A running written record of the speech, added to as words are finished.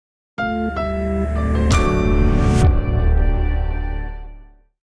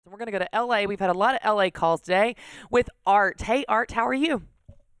going to go to L.A. We've had a lot of L.A. calls today with Art. Hey, Art, how are you?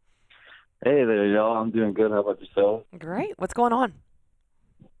 Hey there, y'all. I'm doing good. How about yourself? Great. What's going on?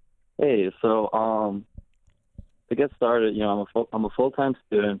 Hey, so to get started, I'm a full-time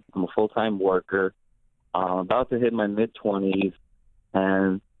student. I'm a full-time worker. I'm about to hit my mid-20s,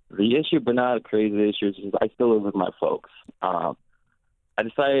 and the issue, but not a crazy issue, is just I still live with my folks. I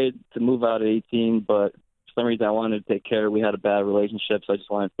decided to move out at 18, but for some reason I wanted to take care. We had a bad relationship, so I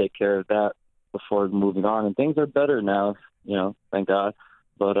just wanted to take care of that before moving on. And things are better now, thank God.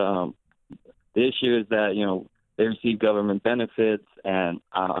 But the issue is that, they receive government benefits, and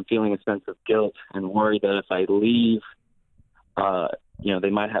I'm feeling a sense of guilt and worry that if I leave, they're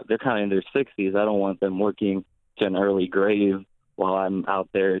kind of in their 60s. I don't want them working to an early grave while I'm out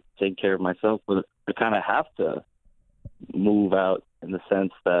there taking care of myself. But I kind of have to move out in the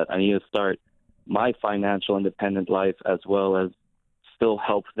sense that I need to start my financial independent life as well as still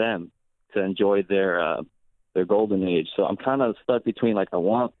help them to enjoy their golden age. So I'm kind of stuck between, I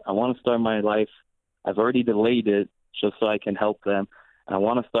want to start my life. I've already delayed it just so I can help them. And I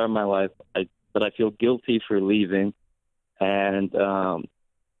want to start my life, but I feel guilty for leaving. And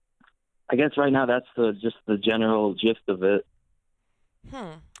I guess right now that's just the general gist of it.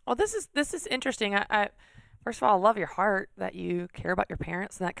 Well, this is interesting. I first of all, I love your heart that you care about your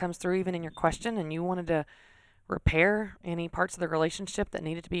parents, and that comes through even in your question, and you wanted to repair any parts of the relationship that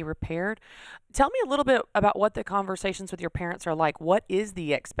needed to be repaired. Tell me a little bit about what the conversations with your parents are like. What is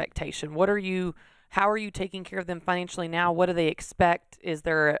the expectation? How are you taking care of them financially now? What do they expect? Is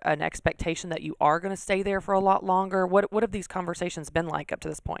there an expectation that you are going to stay there for a lot longer? What have these conversations been like up to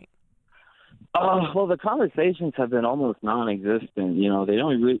this point? Well, the conversations have been almost non-existent. They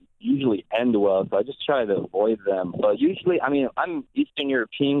don't usually end well, so I just try to avoid them. But usually, I'm Eastern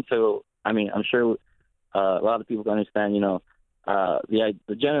European, so, I'm sure a lot of people can understand,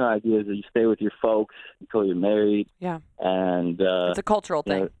 the general idea is that you stay with your folks until you're married. Yeah. And it's a cultural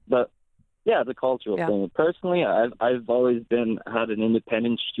thing. But yeah, it's a cultural thing. Personally, I've always had an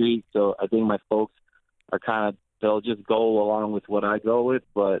independent streak, so I think my folks are they'll just go along with what I go with.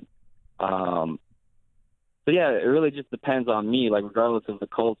 But so yeah, it really just depends on me. Regardless of the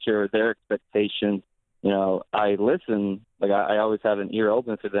culture, their expectations, I listen. I always have an ear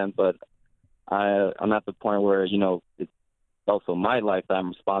open for them, but I'm at the point where it's also my life that I'm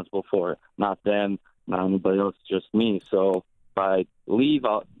responsible for, not them, not anybody else, just me. So if I leave,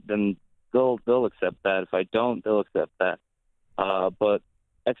 then they'll accept that. If I don't, they'll accept that. But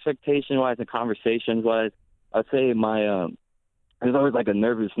expectation-wise and conversation-wise, I'd say there's always a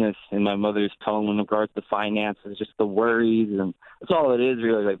nervousness in my mother's tone in regards to finances, just the worries, and that's all it is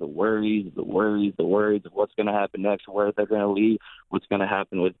really, the worries of what's going to happen next, where they're going to leave, what's going to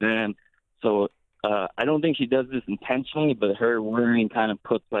happen with them. So I don't think she does this intentionally, but her worrying kind of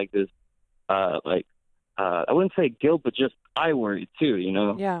puts this, I wouldn't say guilt, but just I worry too,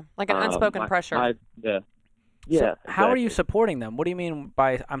 Yeah, like an unspoken pressure. Yeah. So how are you supporting them? What do you mean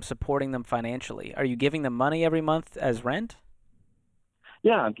by I'm supporting them financially? Are you giving them money every month as rent?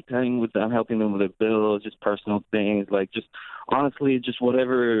 Yeah, I'm helping them with their bills, just personal things, just honestly, just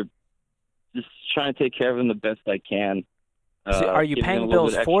whatever, just trying to take care of them the best I can. So are you paying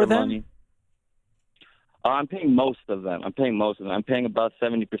bills for them? Money. I'm paying most of them. I'm paying about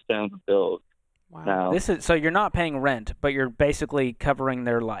 70% of the bills. Wow. Now. So you're not paying rent, but you're basically covering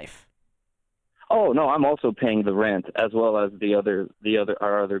their life. Oh no, I'm also paying the rent as well as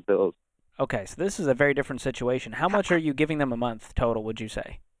our other bills. Okay, so this is a very different situation. How much are you giving them a month total, would you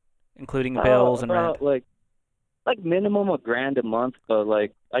say, including bills and rent? Minimum $1,000 a month, but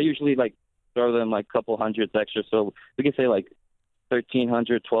I usually throw them a couple hundreds extra, so we can say $1,300,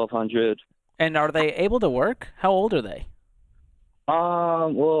 $1,200. And are they able to work? How old are they?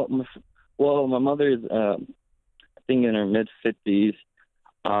 Well, my mother is I think in her mid-50s.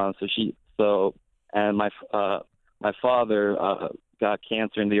 And my father got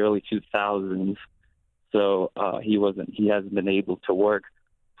cancer in the early 2000s, so he hasn't been able to work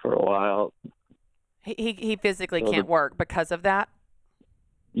for a while. He physically can't work because of that?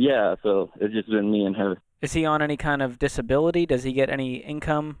 Yeah, so it's just been me and her. Is he on any kind of disability? Does he get any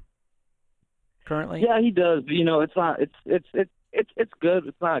income currently? Yeah, he does. But, it's not. It's good.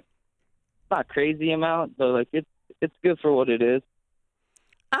 It's not crazy amount, but it's good for what it is.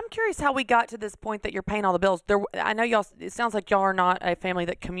 I'm curious how we got to this point that you're paying all the bills. I know y'all. It sounds like y'all are not a family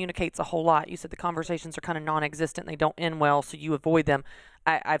that communicates a whole lot. You said the conversations are kind of non-existent. They don't end well, so you avoid them.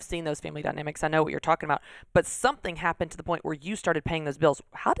 I've seen those family dynamics. I know what you're talking about. But something happened to the point where you started paying those bills.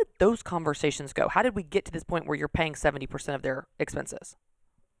 How did those conversations go? How did we get to this point where you're paying 70% of their expenses?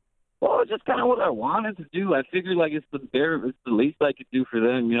 Well, it's just kind of what I wanted to do. I figured like it's the least I could do for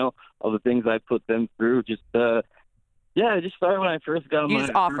them, you know, all the things I put them through. Just I just started when I first got You my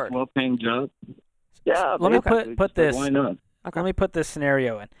just offered. first well-paying job. Yeah, Let me basically, put just like, this. why not? Okay. Let me put this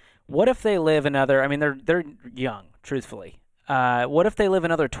scenario in. What if they live another? I mean, they're young, truthfully. What if they live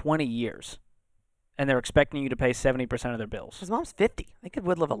another 20 years, and they're expecting you to pay 70% of their bills? His mom's 50. They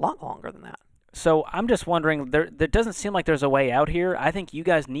would live a lot longer than that. So I'm just wondering, there doesn't seem like there's a way out here. I think you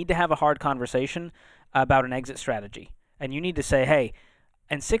guys need to have a hard conversation about an exit strategy. And you need to say, hey,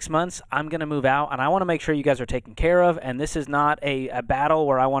 in 6 months, I'm going to move out, and I want to make sure you guys are taken care of, and this is not a battle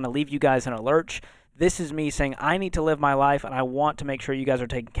where I want to leave you guys in a lurch. This is me saying I need to live my life, and I want to make sure you guys are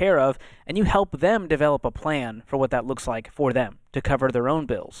taken care of, and you help them develop a plan for what that looks like for them to cover their own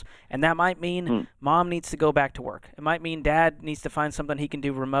bills. And that might mean mom needs to go back to work. It might mean dad needs to find something he can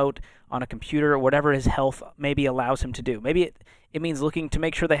do remote on a computer or whatever his health maybe allows him to do. Maybe it means looking to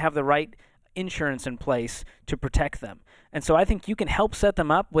make sure they have the right insurance in place to protect them. And so I think you can help set them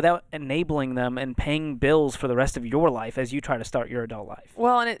up without enabling them and paying bills for the rest of your life as you try to start your adult life.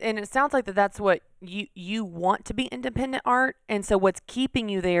 Well, and it sounds like that's what you want to be independent, Art. And so what's keeping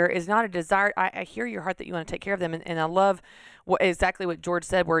you there is not a desire. I hear your heart that you want to take care of them. And I love exactly what George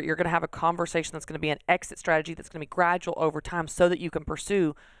said, where you're going to have a conversation that's going to be an exit strategy that's going to be gradual over time so that you can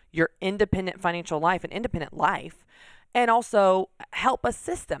pursue your independent financial life and independent life. And also help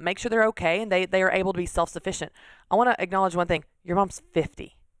assist them, make sure they're okay and they are able to be self-sufficient. I want to acknowledge one thing. Your mom's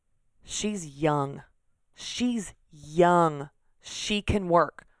 50. She's young. She's young. She can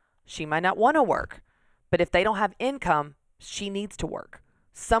work. She might not want to work, but if they don't have income, she needs to work.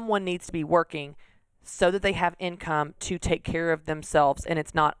 Someone needs to be working so that they have income to take care of themselves, and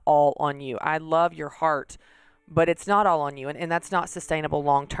it's not all on you. I love your heart, but it's not all on you, and that's not sustainable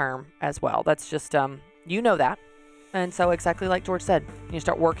long-term as well. That's just, you know that. And so exactly like George said, you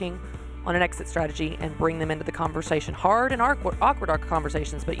start working on an exit strategy and bring them into the conversation. Hard and awkward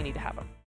conversations, but you need to have them.